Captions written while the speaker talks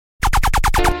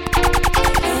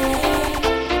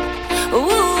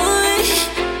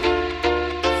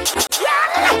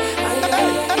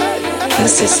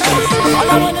system. All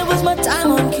I wanted was my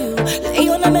time on cue. Lay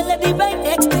on a melody right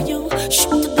next to you.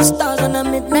 Shoot to the stars on a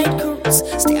midnight cruise.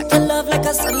 Stay out to love like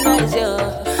a sunrise,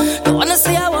 yeah. Don't wanna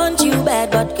say I want you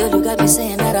bad, but girl, you got me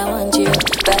saying that I want you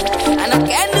bad. And I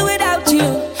can't do without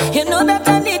you. You know that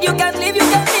I need you, can't leave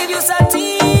you,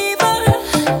 sativa.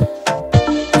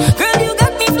 Girl, you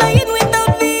got me flying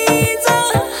without visa.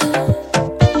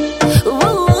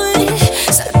 Ooh,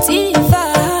 sativa.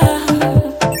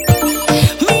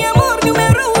 Mi amor,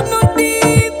 numero uno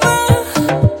diva.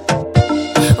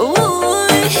 Ooh,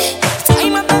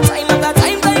 time after time after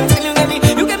time,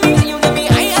 you get me,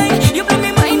 high. You blow me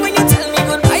mind when you tell me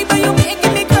goodbye, but you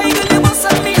making me cry, girl, you must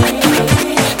have me high.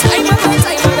 Time after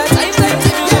time after time,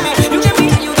 you get me,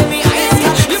 high.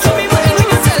 You blow me mind when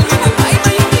you tell me goodbye,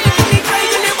 but you making me cry,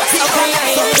 girl, you must have me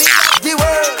high. The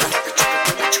world,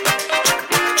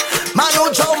 Manu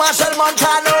Joe Marshall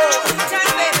Montano.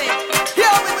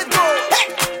 Here we will go.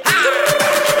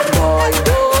 Boy,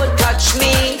 don't touch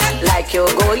me like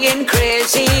you're going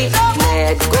crazy.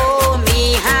 Let go me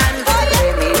hand,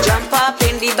 let me jump up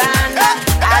in the band.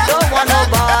 I don't want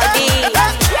nobody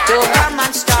to come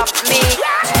and stop me.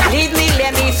 Leave me,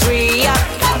 let me free up.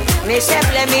 Myself,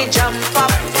 let me jump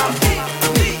up.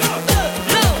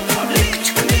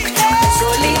 So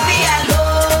leave me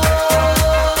alone.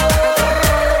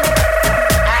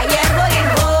 I am going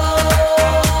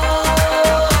home.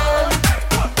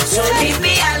 So leave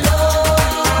me alone.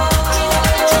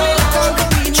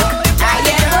 I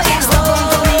am going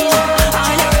home.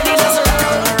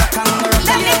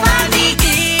 Let me find the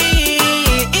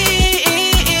king.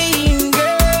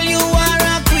 Girl, you are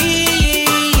a queen.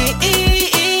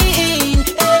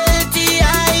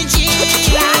 LTIG.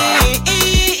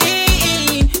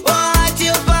 Want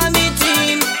you for me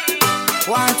team.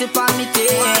 Want you for me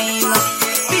team.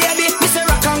 Baby, Mr.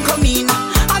 Rock and come in.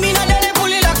 I mean, I let it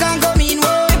pull it lock and come in.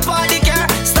 Whoa, if all the car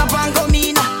stop and come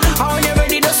in. How you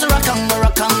ready to rock and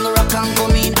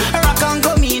come in. Rock and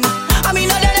come in. I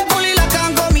mean, I let it pull it lock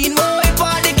and come in. Whoa, if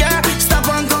all the car stop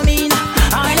and come in.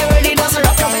 How you ready to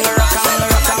rock and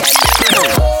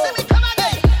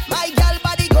My gal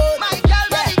body good.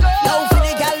 Now for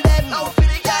the gal them.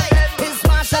 It's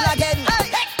Marshall again.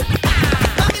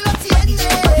 Mami lo tiene.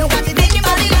 You got the big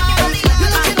body now. You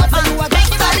looking up for you a big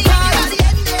body now.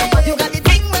 You got the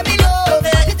thing where me love.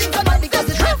 The thing come on because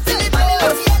it's real silly boy.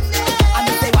 And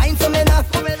me say wine for me now.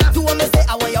 Do what me say,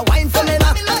 I want you wine for me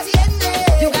now.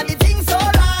 You got the thing so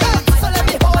right. So let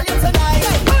me hold you tonight.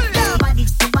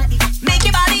 make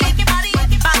your body,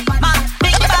 man,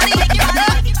 make your body.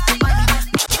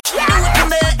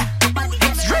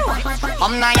 It's true.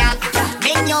 Naya,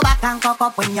 bring your back and cock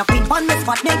up when you pin on the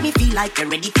spot. Make me feel like you're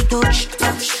ready to touch.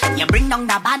 You bring down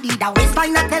the body, the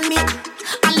waistline, and tell me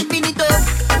I'll lift it up.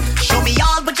 Show me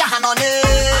all, put your hand on it.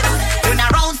 Turn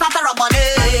around, start to rub on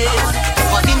it.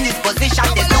 Cause in this position,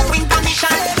 there's no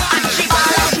intermission. And she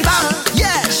bad,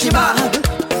 yeah, she bad.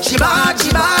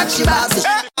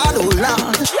 Oh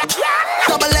Lord,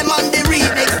 double M on the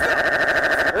remix.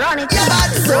 Run it, you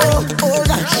bad so, oh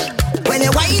gosh. When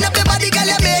you wind up your body, girl,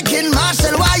 you're making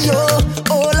Marshall, why you?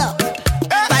 Oh Lord,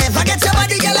 if I get your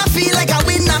body, girl, I feel like I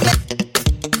win.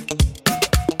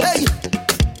 Hey,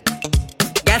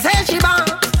 guess hey, she bad.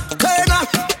 Turn up,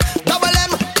 double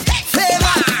M,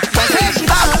 favor. Guess hey, she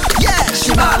bad. Yeah,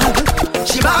 she bad.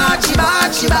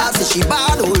 Say she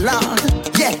bad, oh Lord.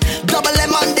 Yeah, double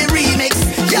M on the remix.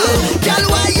 Yo, girl,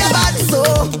 why you bad so?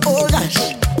 Oh gosh,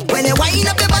 when you wind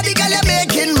up your body, girl, you're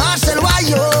making Marshall, why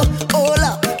you? Oh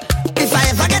Lord, if I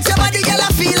ever get your body, girl, I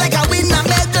feel like I win a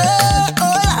medal.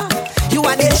 Oh Lord, you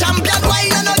are the champion, why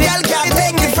you no girl can't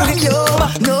take it from you?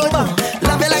 No,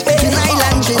 love you like making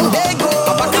island gin. They go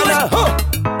bacchanal,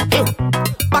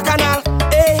 bacchanal,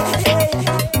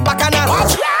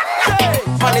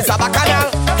 man, it's a bacchanal.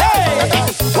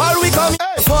 What we come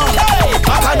here for?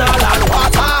 Bacchanal and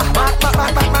water.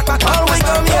 All we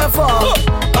come here for?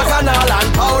 Bacchanal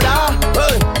and powder.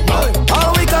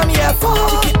 All we come here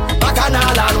for?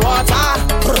 Bacchanal and water.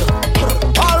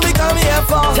 All we come here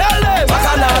for?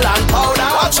 Bacchanal and powder.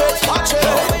 Watch it.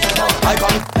 I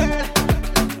come.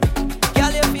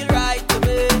 Girl, you feel right to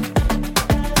me.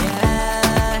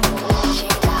 Yeah.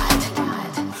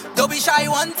 Don't be shy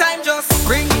one time, just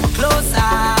bring it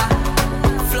closer.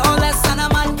 Flawless and a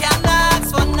man can ask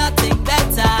for nothing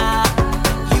better.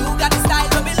 You got the style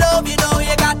to be love, you know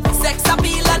you got sex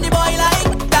appeal and the boy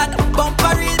like that.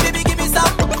 Bumper real, baby, give me some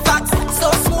facts.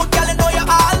 So smooth, girl, you know you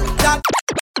all that.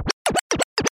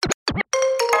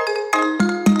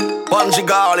 Bungie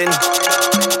Garland,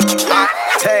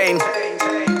 Octane,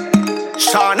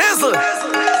 Sean Izzle,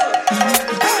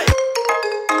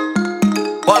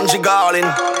 Bungie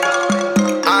Garland,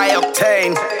 I Octane.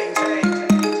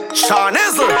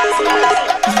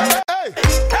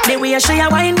 way she a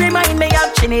wine remind me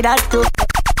of Trinidad too.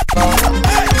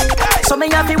 So me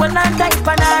happy when I type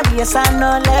on her waist and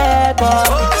no let go.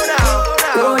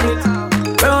 Roll it,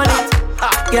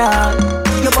 yeah.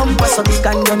 Your bumper so big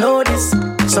and you know this.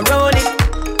 So roll it,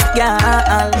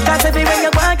 yeah. Cause everywhere you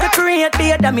want to create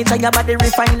be a damage and your body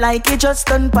refine like it just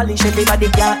done polish. Everybody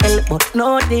can't help but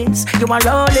notice. You want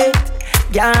roll it,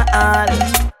 yeah.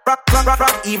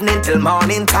 Rock, evening till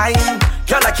morning time.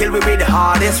 Girl, I kill me with the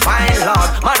hardest fine,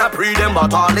 Lord. Man, I pre them,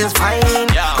 but all is fine.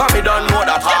 Cause me don't know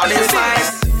that all is fine.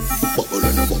 Bubble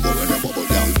and a bubble and a bubble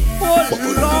down. Oh,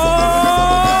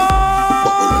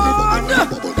 Lord.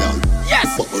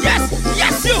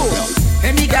 Yes, you.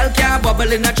 Any gal can't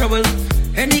bubble in a trouble.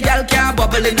 Any gal can't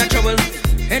bubble in a trouble.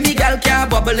 Any gal can't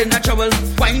bubble in a trouble.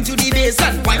 Wine to the bass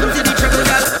and wine to the treble,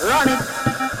 gal.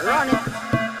 Run it.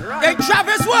 Hey,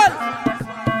 Travis World.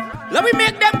 Let me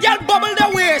make them gal bubble the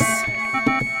waist.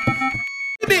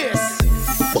 Bass.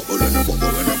 Bubble and a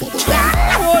bubble and a bubble down.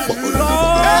 Oh,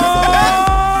 Lord.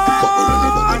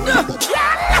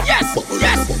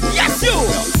 Yes, you.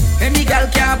 Any gal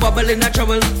can't bubble in a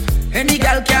trouble. Any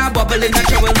gal can't bubble in a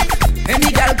trouble. Any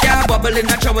gal can't bubble in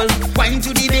a trouble. Wine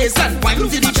to the bass and wine to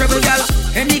the treble, gal.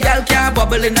 Any gal can't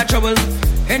bubble in a trouble.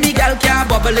 Any gal can't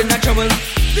bubble in a trouble.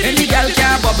 Any gal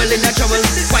can't bubble in a trouble.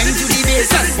 Wine to the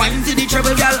bass and wine to the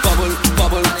treble, gal. Bubble,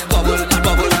 bubble, bubble,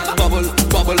 bubble, bubble,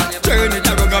 bubble. Turn it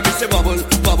around and me say bubble,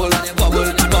 bubble, bubble,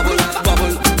 bubble,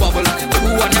 bubble, bubble.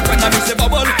 Two on your friend and me say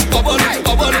bubble, bubble,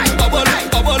 bubble, bubble,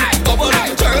 bubble, bubble.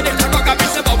 Turn it around and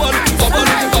me say bubble, bubble,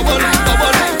 bubble,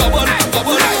 bubble, bubble,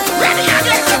 bubble. Ready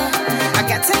again. I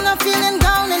got a feeling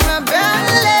down in my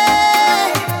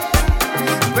belly.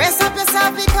 Brace up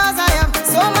yourself because I have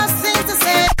so much things to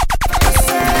say.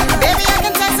 Baby, I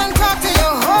can text and talk to you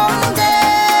whole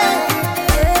day.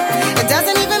 It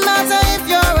doesn't even matter if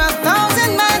you're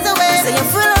 1,000 miles away. Say you're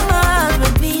full of my heart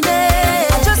with me,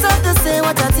 I just have to say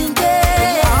what I think.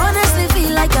 I honestly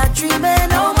feel like I'm dreaming.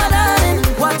 Oh my darling,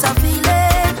 what I'm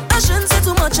feeling. I shouldn't say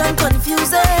too much, I'm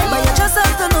confusing. But you just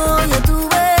have to know you're doing.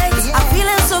 I'm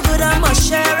feeling so good, I must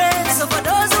share it. So for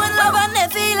those who in love and they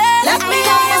feel it, let me know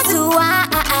hear you to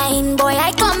wine. Boy,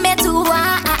 I come here to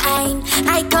wine.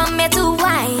 I come here to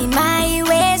wine. My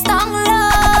waist down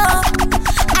low.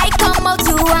 I come out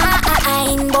to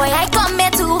wine. Boy, I come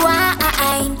here to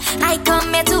wine. I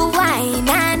come here to wine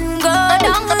and go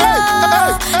down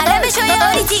low. Let me show you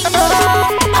how the thing go.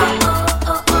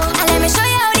 Let me show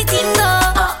you how the thing go.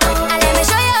 Let me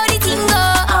show you how the thing go.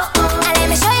 Let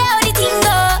me show you how the thing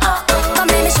go. Come,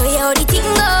 let me show you how the thing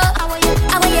go. I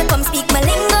want you come speak my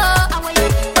lingo.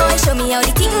 Boy, show me how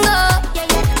the thing go.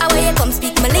 I want you come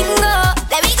speak my lingo.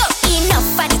 Let me go.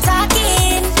 Enough of the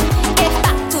talking. Get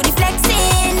back to the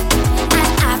flexing. And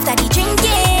after the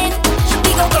drinking,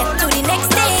 we go get to the next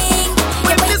thing.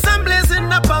 When the sun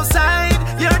blazing up outside,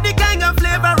 you're the kind of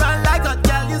flavor I like. That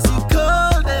girl, you so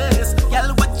cold.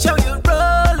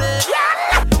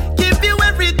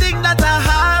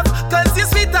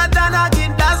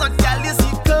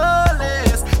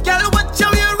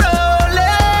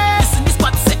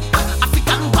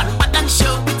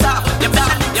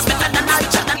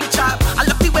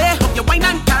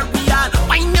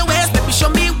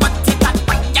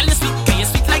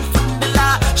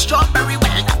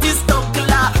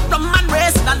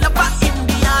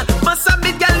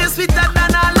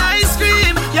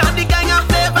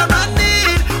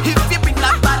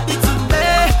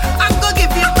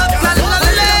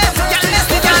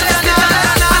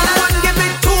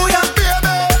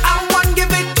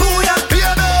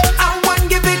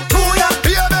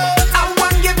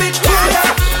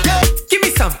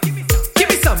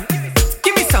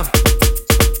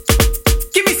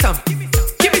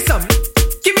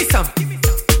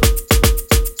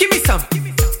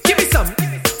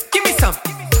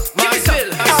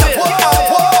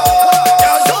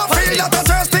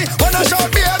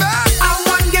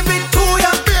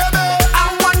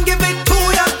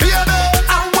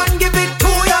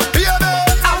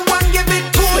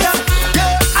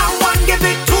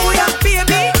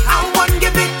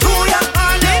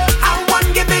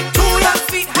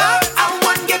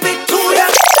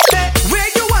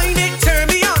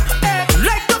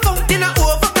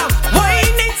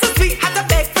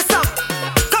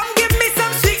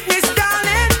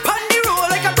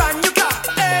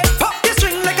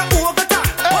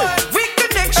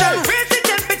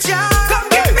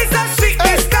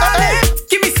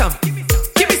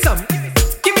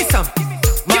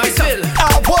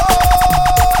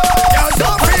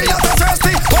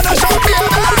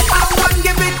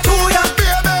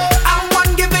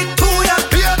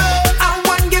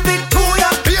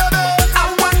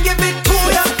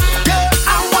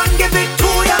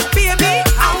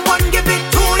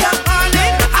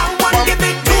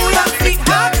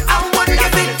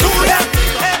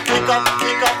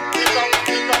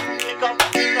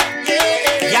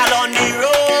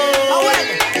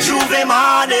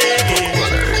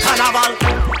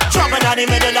 inna the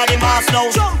middle of the mass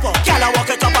now. Jump up, girl, I walk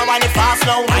it up and wind it fast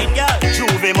now. Mind girl,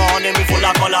 Juvie morning we full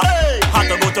of color. Had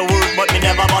to go to work but me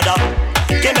never bother.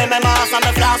 Give me my mask and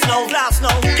my flask now.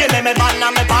 Give me my band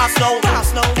and my pass now.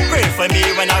 Pray for me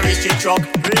when I reach the truck.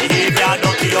 Behavior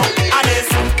dirty up. And it's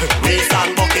waist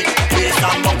and bucket, waist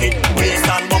and bucket, waist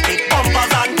and bucket,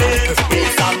 bumpers and tails.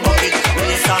 Waist and bucket,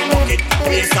 waist and bucket,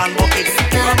 waist and bucket.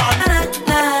 Come on.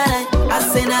 I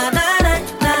say na na na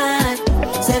na,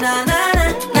 say na na na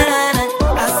na,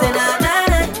 I say na na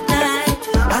na na,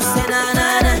 I say na na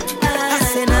na, I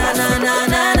say na na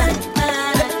na na,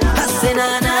 I say na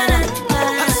na na,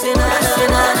 I say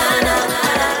na na na.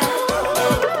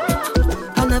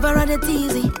 I never had it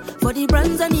easy for the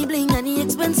brands and the bling and the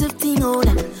expensive thing. Oh,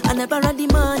 I never had the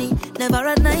money, never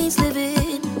had nice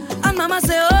living. And mama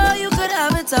say, oh, you could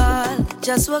have it all,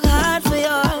 just work hard for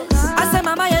yours. I say,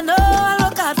 mama, you know I'll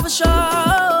work hard for sure.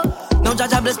 Now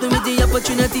Jaja bless me with the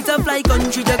opportunity to fly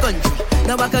country to country.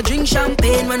 Now I could drink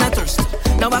champagne when I thirst.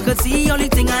 Now I could see only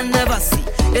thing I never see.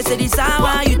 They say this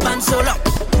hour you'd man so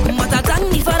lucky. But I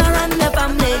thank me for the run the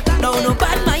family. Now no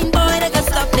bad mind boy they can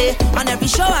stop me. On every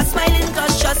show I smiling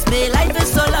cause trust me, life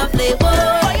is so lovely.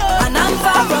 Whoa. And I'm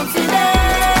far from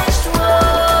finished.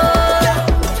 Whoa.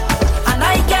 And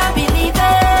I can't believe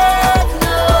it.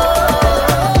 No.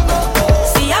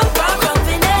 See I'm far from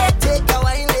finished. Take a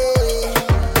wine,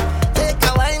 take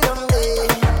a wine on me.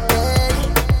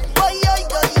 Boy, yo,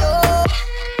 yo, yo.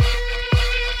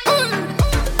 Ooh,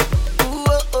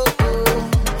 oh, oh, oh.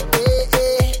 Eh,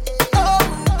 eh. Oh,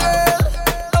 girl.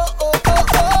 Oh, oh, oh,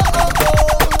 oh, oh, oh.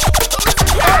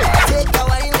 Take a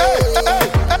wine,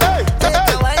 take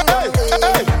a wine on me.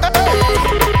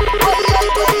 Boy, yo,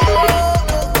 yo, yo.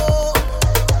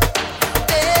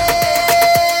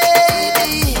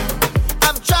 Baby,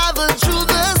 I've traveled through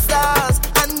the stars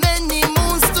and many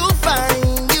moons to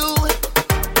find you.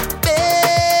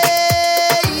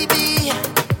 Baby,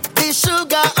 the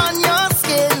sugar on your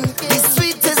skin, the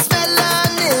sweetest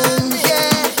melanin,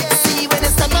 yeah. See when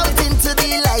it's come out into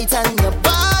the light and your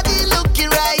body looking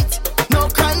right. No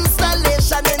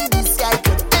constellation in the sky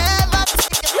could ever.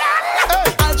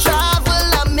 I'll travel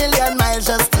a million miles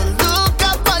just to look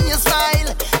up on your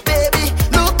smile. Baby,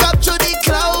 look up to the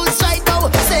clouds right now.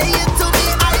 Say it to me,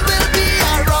 I will be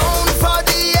around for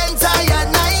the entire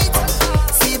night.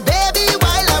 See, baby,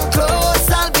 while I'm close,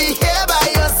 I'll be here by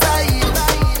your side.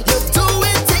 You're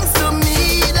doing things to me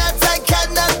that I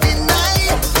cannot deny.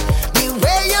 The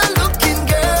way you're looking,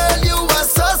 girl, you are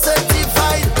so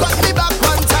certified. Put me back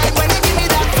one time when you give me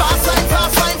that fast wine,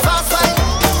 fast wine, fast wine.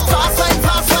 Fast wine,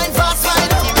 fast wine, fast wine.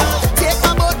 Take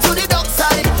my boat to the dock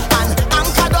side and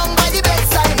anchor down by the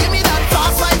bedside. Give me that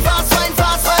fast wine, fast wine,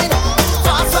 fast wine.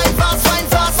 Fast wine, fast wine,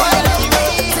 fast wine.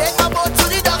 Take my boat to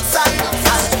the dock side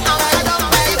and anchor down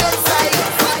by the bedside.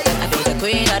 I be the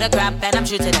queen of the crap and I'm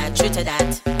true to that, true to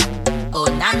that. Oh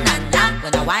na na na,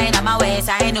 when I whine on my waist,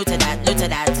 I ain't new to that, new to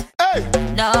that.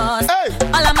 No,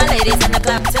 all of my ladies in the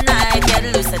club tonight, get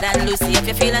looser than Lucy if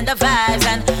you're feeling the vibes.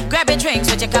 And grab your drinks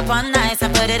with your cup on nice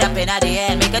and put it up in the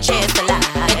air and make a cheers to life.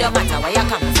 It don't matter where you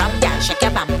come from, yeah, shake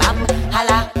your bam bam.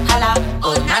 Holla, holla,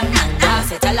 oh na na na.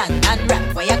 Say to London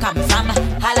rap, where you come from.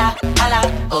 Holla, holla,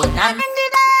 oh na na.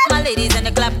 My ladies in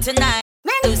the club tonight,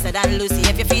 looser than Lucy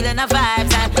if you're feeling the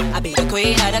vibes. And I be the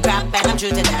queen of the crap and I'm true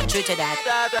to that, true to that.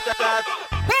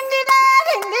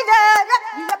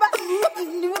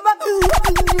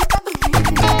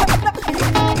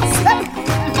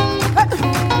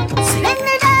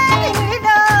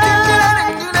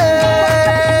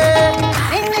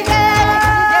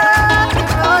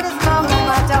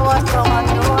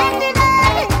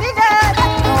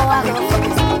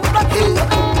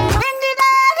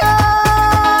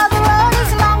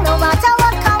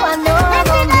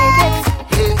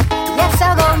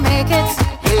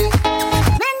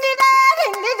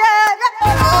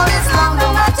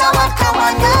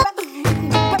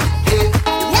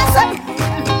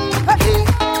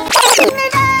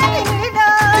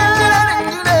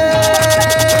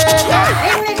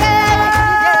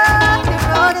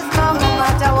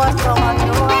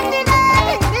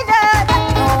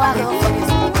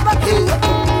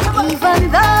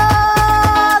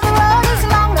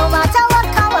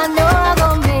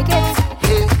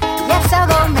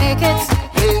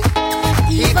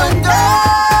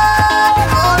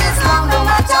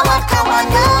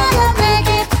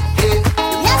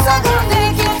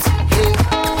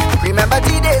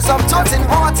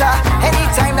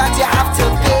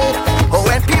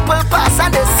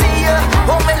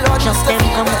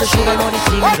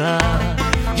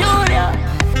 Julia,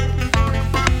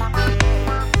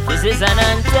 this is an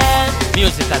anthem.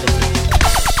 Musically.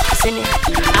 Listen it,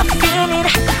 I feel it.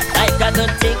 Like I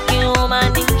could take you home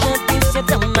and introduce you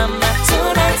to mama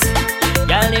tonight.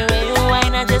 Girl, the way you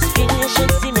whine, I just feel you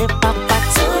should see me papa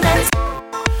tonight.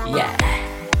 Yeah,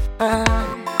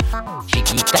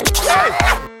 chiquita.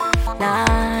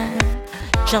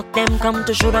 Nah, chuck them come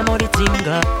to show them how the thing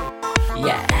go.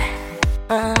 Yeah,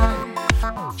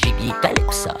 chiquita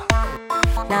lips.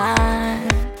 Nah,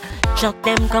 chuck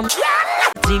them come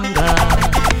thing go.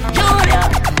 Julia.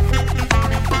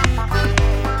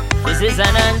 This is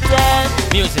an anthem,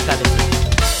 musical.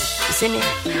 Listen it,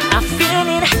 I feel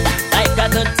it. Like I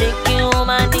could take you home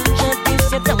and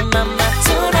introduce you to mama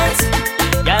tonight.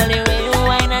 Girl, the way you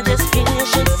whine, I just feel you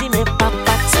should see me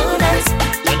papa tonight.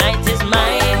 Tonight is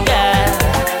mine, girl.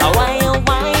 I want you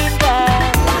wine, girl.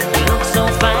 You look so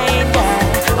fine,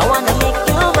 girl. I want to make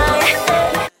you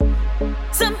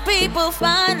mine. Some people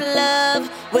find love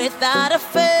without a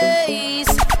face.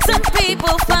 Some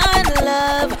people find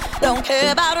love, don't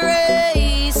care about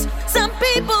race. Some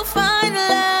people find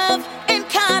love in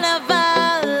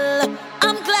carnival.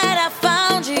 I'm glad I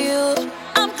found you.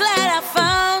 I'm glad I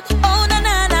found. Oh na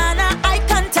na na na, eye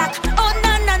contact. Oh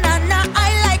na na na na, I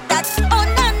like that. Oh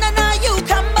na na na, you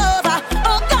come over.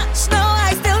 Oh gosh, no,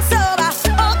 I still sober.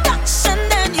 Oh gosh, and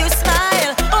then you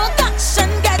smile. Oh gosh,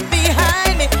 and get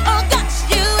behind me. Oh gosh,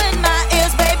 you in my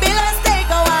ears, baby, let's take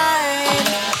a while.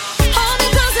 Hold me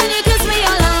close and you kiss me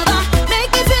all over.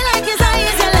 Make me feel like as I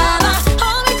is your lover.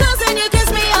 Hold me close and you kiss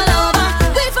me all over.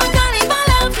 We forgot it for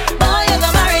love. Boy, you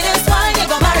gon' marry this one, you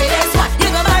gon' marry this one. You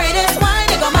gon' marry this one,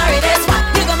 you gon' marry this one.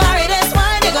 You gon' marry this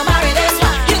one, you gon' marry this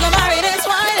one. You gon' marry this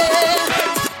one,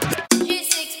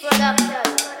 G6 production.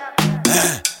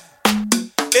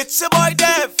 It's your boy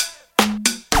Dev,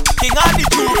 King of the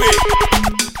Juve.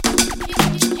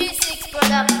 G6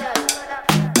 production.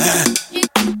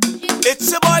 It's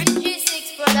your boy, G6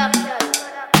 production.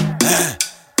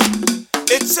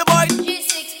 it's your boy,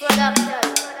 G6 production.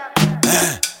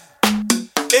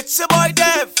 it's your boy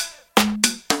Dev,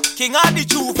 King of the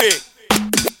Juve.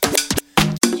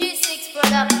 G6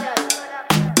 production.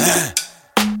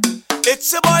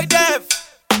 It's your boy Dev,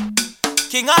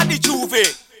 King of the Juve.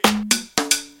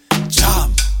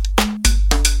 Jump,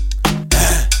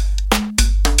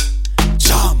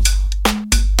 jump.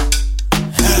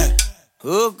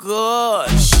 Oh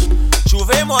gosh,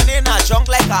 Juve money in a junk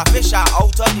like a fish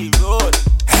out on the road.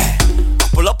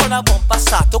 Pull up on a bumper,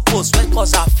 start to post well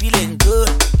cause I'm feeling good.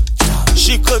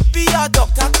 She could be a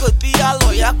doctor, could be a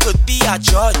lawyer, could be a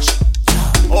judge.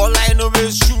 All I know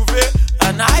is Juve,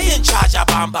 and I ain't charge of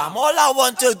bam bam. All I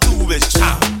want to do is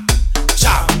jump,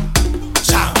 jump,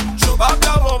 jump. Jump up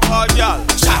the bumper, girl.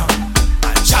 Jump,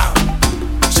 and jump,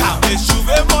 jump. It's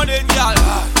Juve money, girl.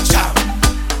 Jump,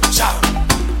 jump,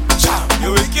 jump.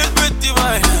 You wicked with the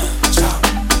mind. Jump,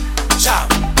 jump,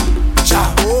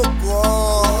 jump. Oh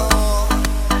God.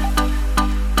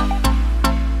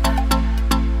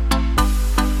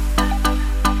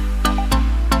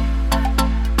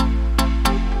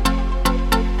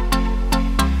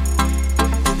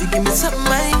 Give me something,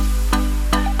 man.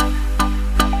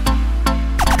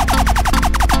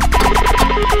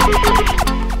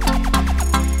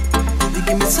 You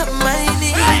give me something I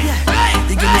need.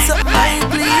 You give me something I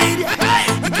bleed.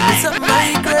 You give me something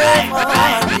I crave. Oh,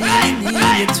 I really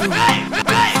need you too.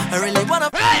 I really wanna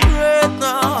find great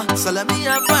now. So let me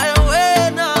have my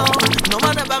way now. No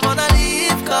man ever gonna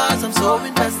leave, cause I'm so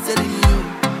invested in you.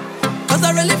 Cause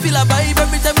I really feel a vibe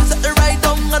every time you set the right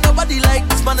down. And nobody like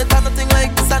this man, it's nothing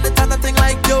like this, and it's nothing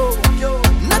like you.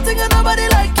 Nothing and nobody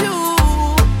like you.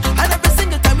 And every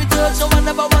single time we touch, no one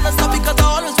ever wanna stop, because I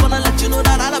always wanna let you know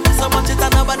that I love you so much, it's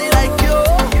nobody like you.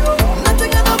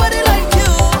 Nothing and nobody like you.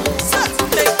 So,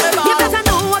 you better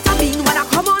know what I mean when I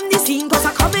come on the scene, cause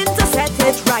I come in to set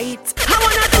it right. I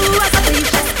wanna do as I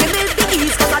please, just give me the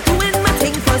ease, cause I'm doing my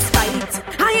thing first fight.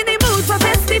 I in the mood for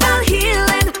festival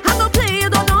healing. I'm no play,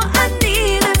 you don't know I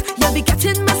need it. You'll be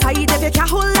getting my side if you can't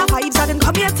hold the vibes. I didn't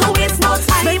come here to waste no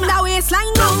time. Spin that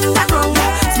waistline round and round.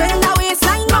 Spin that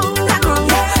waistline round and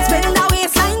round. Spin that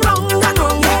waistline round and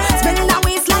round. Spin that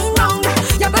waistline round.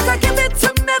 You better give it to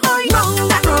me, boy.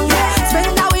 Round and round. Spin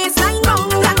that waistline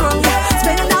round and round.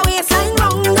 Spin that waistline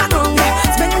round and round.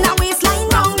 Spin that waistline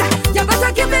round. You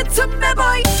better give it to me,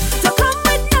 boy. So come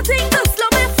with nothing to slow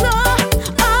me flow.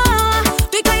 Oh,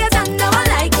 because you don't know I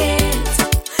like it.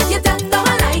 You don't know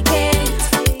I like it.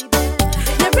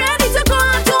 You're ready to go,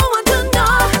 I don't want to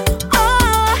know.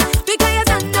 Oh, because you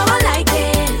don't know I like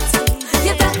it.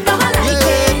 You don't know I like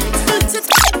it.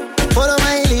 Follow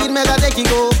my lead, make I take you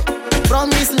go. From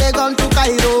Miss Legon to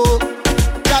Cairo.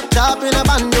 Chop chop in a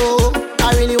bando.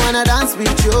 I really wanna dance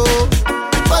with you.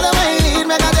 Follow my lead,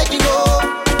 make I take you go.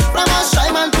 From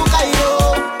Australia to Cairo.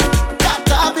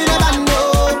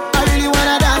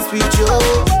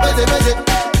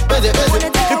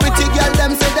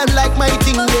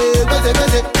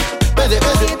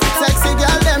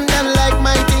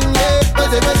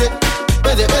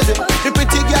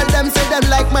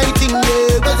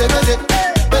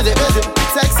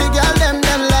 Sexy girl, them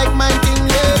like my thing,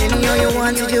 yeah. Any how you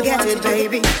want it, you get it,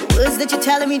 baby. The words that you're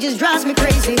telling me just drives me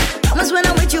crazy. Promise when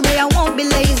I'm with you, babe, I won't be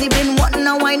lazy. Been wanting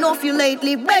to wine off you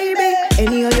lately, baby.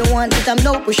 Any how you want it, I'm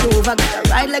no pushover. Gotta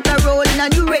ride like a roll in a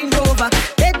new Range Rover.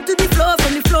 Head to the floor,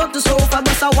 from the floor to sofa.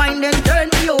 Bust a wine, then turn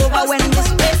me over. When this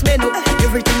space bend up,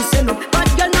 everything's send up. But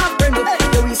you're not friend up,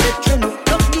 so we set trend up.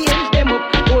 Look the ends them up,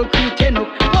 whole crew ten up.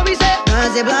 What we say?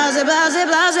 Blase, blase, blase,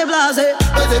 blase, blase.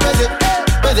 Busy, busy,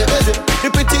 busy, busy. The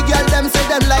pretty girl, them say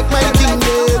them like my thing,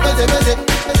 yeah. Busy, busy,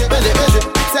 busy, busy.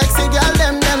 Sexy girl,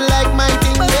 them like my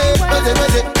thing, yeah. Busy,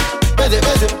 busy, busy,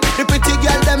 busy. The pretty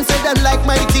girl, them say them like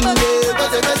my thing, yeah.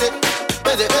 Busy, busy,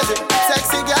 busy, busy.